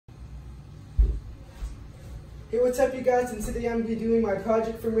Hey, what's up you guys, and today I'm going to be doing my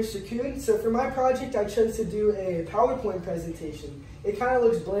project for Mr. Coon. So for my project, I chose to do a PowerPoint presentation. It kind of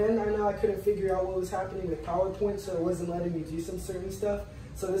looks bland. I know I couldn't figure out what was happening with PowerPoint, so it wasn't letting me do some certain stuff.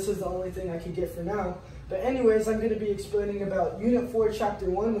 So this was the only thing I could get for now. But anyways, I'm going to be explaining about Unit 4, Chapter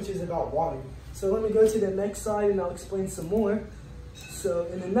 1, which is about water. So let me go to the next slide and I'll explain some more. So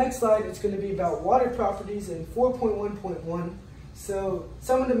in the next slide, it's going to be about water properties in 4.1.1. So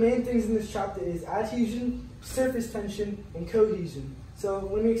some of the main things in this chapter is adhesion, surface tension, and cohesion. So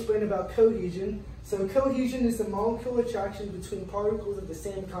let me explain about cohesion. So cohesion is the molecular attraction between particles of the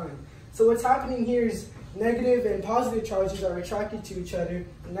same kind. So what's happening here is negative and positive charges are attracted to each other,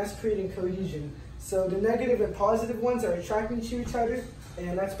 and that's creating cohesion. So the negative and positive ones are attracting to each other,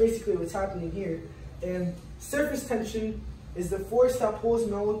 and that's basically what's happening here. And surface tension is the force that pulls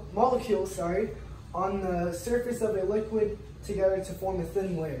molecules on the surface of a liquid together to form a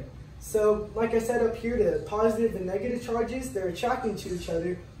thin layer. So like I said up here, the positive and negative charges, they're attracting to each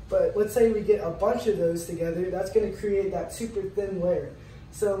other, but let's say we get a bunch of those together, that's going to create that super thin layer.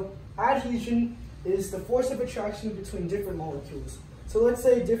 So adhesion is the force of attraction between different molecules. So let's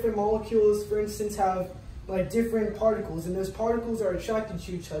say different molecules, for instance, have like different particles, and those particles are attracted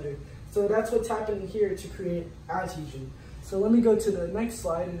to each other. So that's what's happening here to create adhesion. So let me go to the next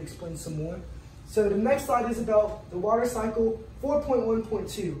slide and explain some more. So the next slide is about the water cycle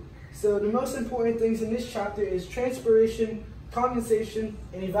 4.1.2. So the most important things in this chapter is transpiration, condensation,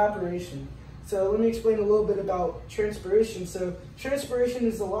 and evaporation. So let me explain a little bit about transpiration. So transpiration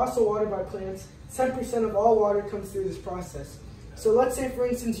is the loss of water by plants. 10% of all water comes through this process. So let's say, for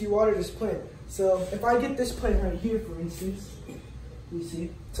instance, you water this plant. So if I get this plant right here, for instance, you see.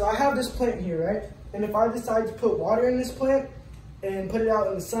 So I have this plant here, right? And if I decide to put water in this plant and put it out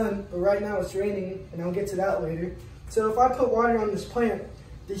in the sun, but right now it's raining, and I'll get to that later. So if I put water on this plant,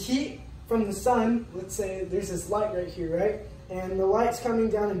 the heat from the sun, let's say there's this light right here, right? And the light's coming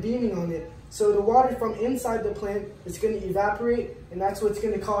down and beaming on it. So the water from inside the plant is going to evaporate, and that's what's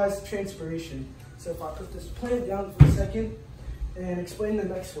going to cause transpiration. So if I put this plant down for a second and explain the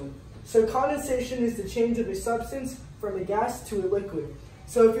next one. So condensation is the change of a substance from a gas to a liquid.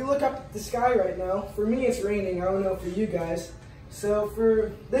 So if you look up at the sky right now, for me it's raining, I don't know for you guys. So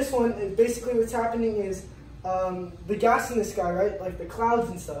for this one, basically what's happening is the gas in the sky, right, like the clouds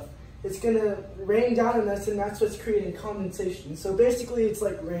and stuff, it's going to rain down on us, and that's what's creating condensation. So basically it's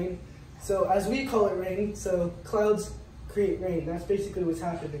like rain. So as we call it rain, so clouds create rain. That's basically what's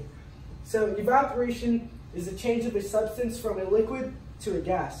happening. So evaporation is a change of a substance from a liquid to a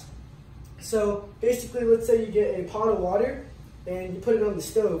gas. So basically, let's say you get a pot of water and you put it on the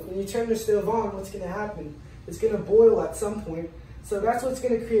stove. When you turn the stove on, what's going to happen? It's going to boil at some point. So that's what's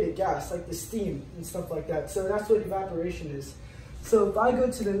going to create a gas, like the steam and stuff like that. So that's what evaporation is. So if I go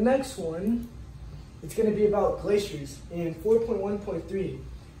to the next one, it's going to be about glaciers in 4.1.3.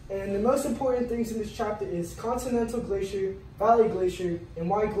 And the most important things in this chapter is continental glacier, valley glacier, and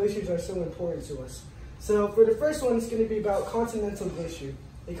why glaciers are so important to us. So for the first one, it's going to be about continental glacier.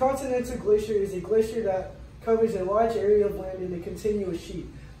 A continental glacier is a glacier that covers a large area of land in a continuous sheet.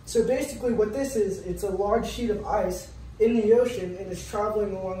 So basically what this is, it's a large sheet of ice in the ocean, and it's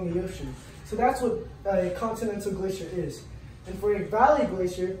traveling along the ocean. So that's what a continental glacier is. And for a valley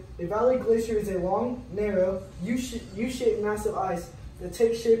glacier is a long, narrow, U-shaped mass of ice that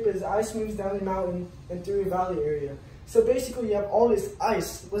takes shape as ice moves down a mountain and through a valley area. So basically you have all this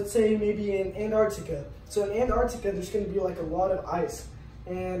ice, let's say maybe in Antarctica. So in Antarctica there's going to be like a lot of ice.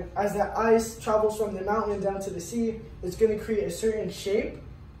 And as that ice travels from the mountain down to the sea, it's going to create a certain shape,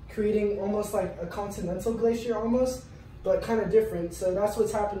 creating almost like a continental glacier almost, but kind of different. So that's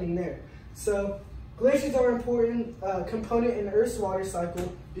what's happening there. So glaciers are an important component in Earth's water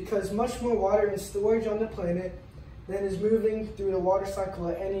cycle because much more water is storage on the planet than is moving through the water cycle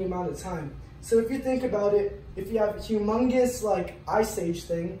at any amount of time. So if you think about it, if you have a humongous like ice age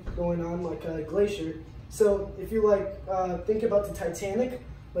thing going on, like a glacier, so if you like think about the Titanic,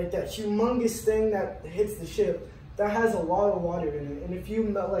 like that humongous thing that hits the ship, that has a lot of water in it. And if you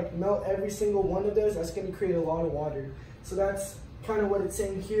melt every single one of those, that's going to create a lot of water. So that's kind of what it's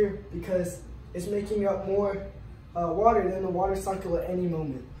saying here, because it's making up more water than the water cycle at any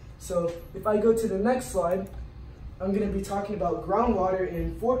moment. So if I go to the next slide, I'm going to be talking about groundwater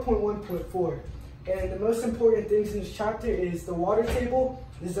in 4.1.4. And the most important things in this chapter is the water table,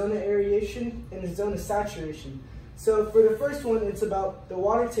 the zone of aeration, and the zone of saturation. So for the first one, it's about the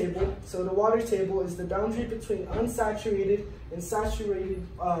water table. So the water table is the boundary between unsaturated and saturated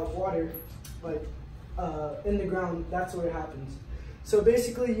water, like in the ground. That's where it happens. So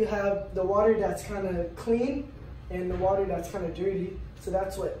basically you have the water that's kind of clean and the water that's kind of dirty. So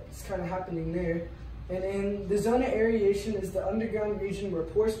that's what's kind of happening there. And in the zone of aeration is the underground region where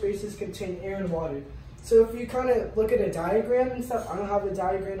pore spaces contain air and water. So if you kind of look at a diagram and stuff, I don't have a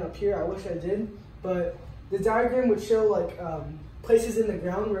diagram up here, I wish I did, but the diagram would show like places in the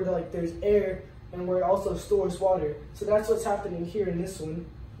ground where like there's air and where it also stores water. So that's what's happening here in this one.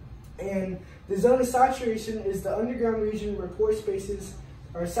 And the zone of saturation is the underground region where pore spaces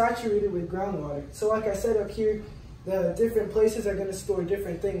are saturated with groundwater. So like I said up here, the different places are going to store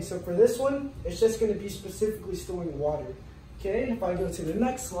different things. So for this one, it's just going to be specifically storing water. Okay, and if I go to the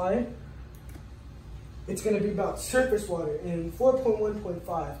next slide, it's going to be about surface water in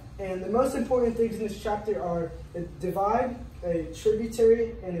 4.1.5. And the most important things in this chapter are a divide, a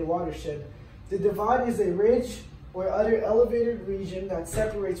tributary, and a watershed. The divide is a ridge or other elevated region that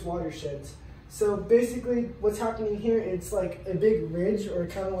separates watersheds. So basically what's happening here, it's like a big ridge or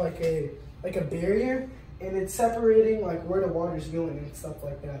kind of like a barrier, and it's separating like where the water's going and stuff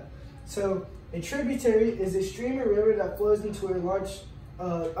like that. So a tributary is a stream or river that flows into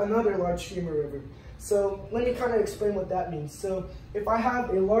another large stream or river. So let me kind of explain what that means. So if I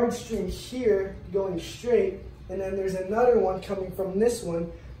have a large stream here going straight, and then there's another one coming from this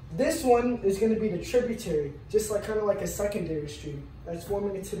one is going to be the tributary, just like kind of like a secondary stream that's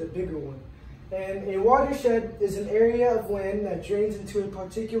forming into the bigger one. And a watershed is an area of land that drains into a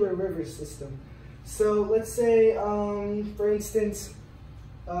particular river system. So let's say, for instance,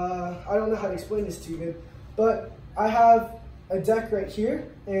 I don't know how to explain this to you good, but I have a deck right here,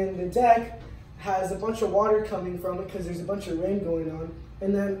 and the deck has a bunch of water coming from it because there's a bunch of rain going on.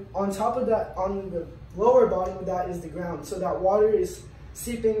 And then on top of that, on the lower bottom of that is the ground. So that water is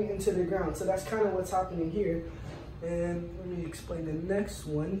seeping into the ground. So that's kind of what's happening here. And let me explain the next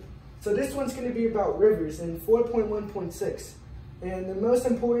one. So this one's going to be about rivers in 4.1.6. And the most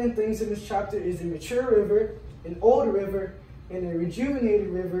important things in this chapter is a mature river, an old river, and a rejuvenated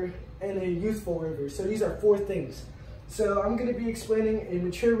river, and a youthful river. So these are 4 things. So I'm going to be explaining a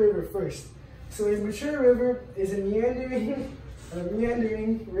mature river first. So a mature river is a meandering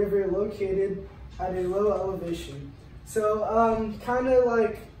river located at a low elevation. So kind of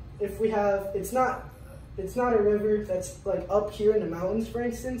like if we have, it's not a river that's like up here in the mountains, for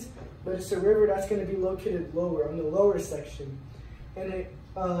instance, but it's a river that's going to be located lower, on the lower section. And an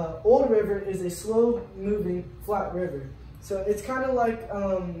old river is a slow-moving, flat river. So it's kind of like,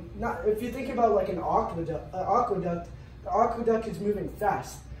 if you think about like an aqueduct, the aqueduct is moving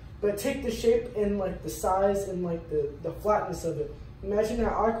fast. But take the shape and like the size and like the flatness of it. Imagine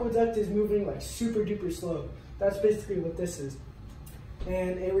that aqueduct is moving like super duper slow. That's basically what this is.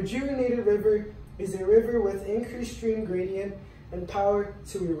 And a rejuvenated river is a river with increased stream gradient and power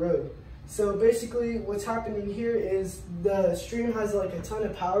to erode. So basically what's happening here is the stream has like a ton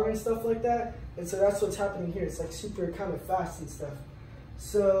of power and stuff like that. And so that's what's happening here. It's like super kind of fast and stuff.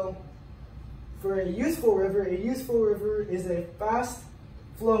 So for a youthful river is a fast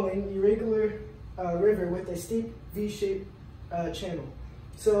flowing, irregular river with a steep V-shaped channel.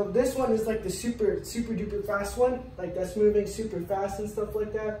 So this one is like the super duper fast one, like that's moving super fast and stuff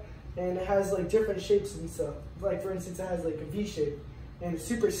like that. And it has like different shapes and stuff. Like for instance, it has like a V shape and it's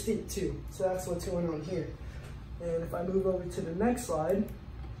super steep too. So that's what's going on here. And if I move over to the next slide,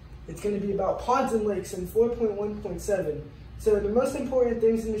 it's going to be about ponds and lakes in 4.1.7. So the most important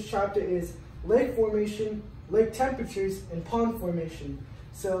things in this chapter is lake formation, lake temperatures, and pond formation.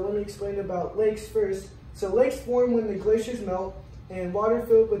 So let me explain about lakes first. So lakes form when the glaciers melt and water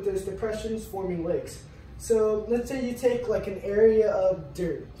filled with those depressions forming lakes. So let's say you take like an area of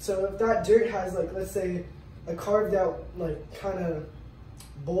dirt. So if that dirt has like, let's say a carved out like kind of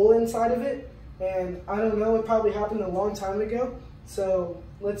bowl inside of it, and I don't know, it probably happened a long time ago. So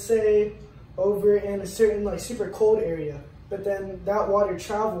let's say over in a certain like super cold area, but then that water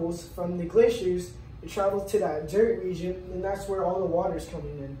travels from the glaciers, it travels to that dirt region, and that's where all the water's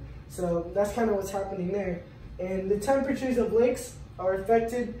coming in. So that's kind of what's happening there. And the temperatures of lakes are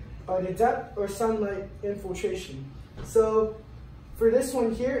affected by the depth or sunlight infiltration. So for this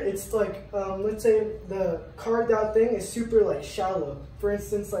one here, it's like, let's say the carved out thing is super like shallow. For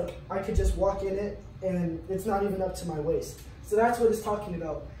instance, like I could just walk in it and it's not even up to my waist. So that's what it's talking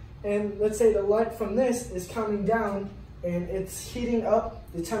about. And let's say the light from this is coming down and it's heating up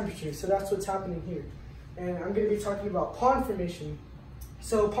the temperature. So that's what's happening here. And I'm going to be talking about pond formation.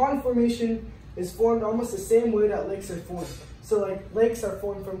 So pond formation is formed almost the same way that lakes are formed. So like lakes are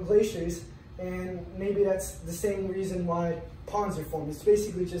formed from glaciers, and maybe that's the same reason why ponds are formed. It's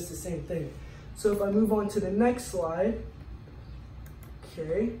basically just the same thing. So if I move on to the next slide,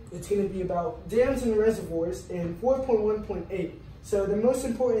 okay, it's going to be about dams and reservoirs in 4.1.8. So the most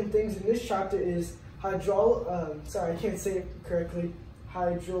important things in this chapter is sorry, I can't say it correctly,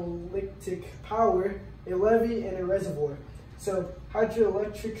 hydroelectric power, a levee, and a reservoir. So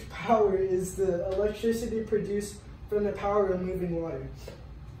hydroelectric power is the electricity produced from the power of moving water.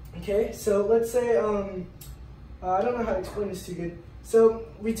 Okay, so let's say, I don't know how to explain this too good. So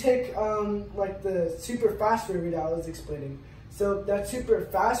we take like the super fast river that I was explaining. So that super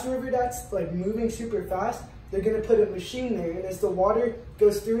fast river that's like moving super fast, they're gonna put a machine there, and as the water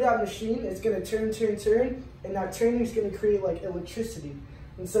goes through that machine, it's gonna turn, and that turning is gonna create like electricity.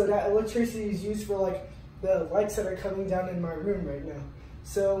 And so that electricity is used for like the lights that are coming down in my room right now.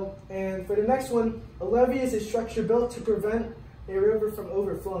 So, and for the next one, a levee is a structure built to prevent a river from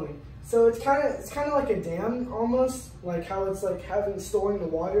overflowing. So it's kind of like a dam almost, like how it's like storing the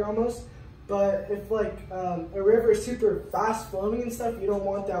water almost. But if like a river is super fast flowing and stuff, you don't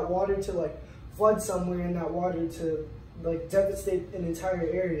want that water to like flood somewhere and that water to like devastate an entire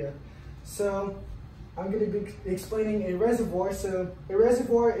area. So I'm going to be explaining a reservoir. So a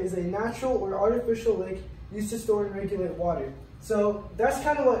reservoir is a natural or artificial lake used to store and regulate water. So that's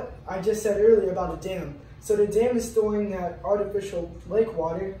kind of what I just said earlier about a dam. So the dam is storing that artificial lake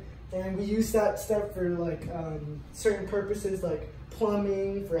water, and we use that stuff for like certain purposes like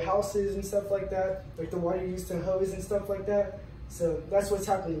plumbing, for houses and stuff like that, like the water used to hose and stuff like that. So that's what's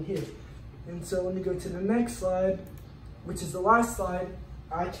happening here. And so let me go to the next slide, which is the last slide.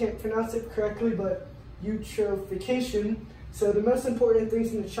 I can't pronounce it correctly, but eutrophication. So the most important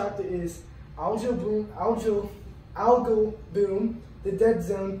things in the chapter is algal boom, the dead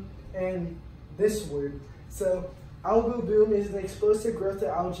zone, and this word. So algal boom is the explosive growth of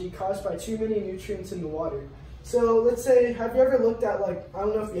algae caused by too many nutrients in the water. So let's say, have you ever looked at, like, I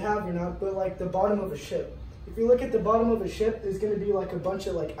don't know if you have or not, but like the bottom of a ship. If you look at the bottom of a ship, there's going to be like a bunch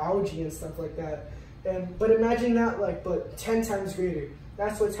of like algae and stuff like that. But imagine that, like, but 10 times greater.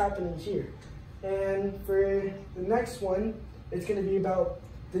 That's what's happening here. And for the next one, it's going to be about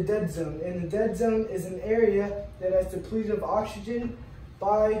the dead zone. And the dead zone is an area that has depleted of oxygen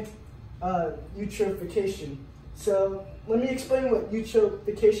by eutrophication. So let me explain what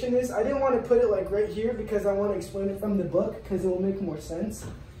eutrophication is. I didn't want to put it like right here because I want to explain it from the book because it will make more sense.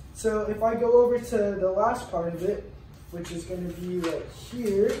 So if I go over to the last part of it, which is going to be right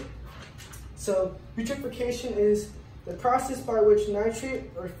here. So eutrophication is the process by which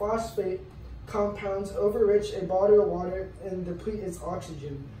nitrate or phosphate compounds overrich a body of water and deplete its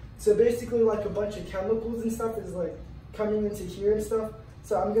oxygen. So basically like a bunch of chemicals and stuff is like coming into here and stuff.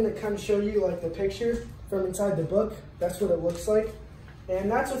 So I'm going to kind of show you like the picture from inside the book. That's what it looks like.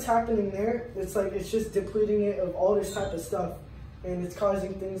 And that's what's happening there. It's like, it's just depleting it of all this type of stuff. And it's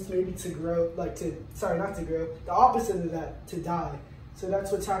causing things maybe to grow, like sorry, not to grow, the opposite of that, to die. So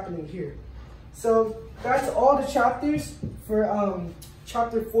that's what's happening here. So that's all the chapters for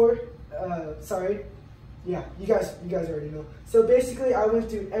chapter 4. Yeah, you guys already know. So basically I went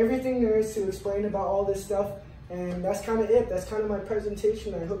through everything there is to explain about all this stuff, and that's kind of it. That's kind of my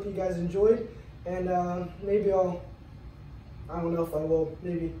presentation. I hope you guys enjoyed, and maybe I don't know if I will,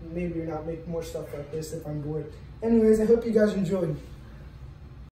 maybe or not make more stuff like this if I'm bored. Anyways, I hope you guys enjoyed.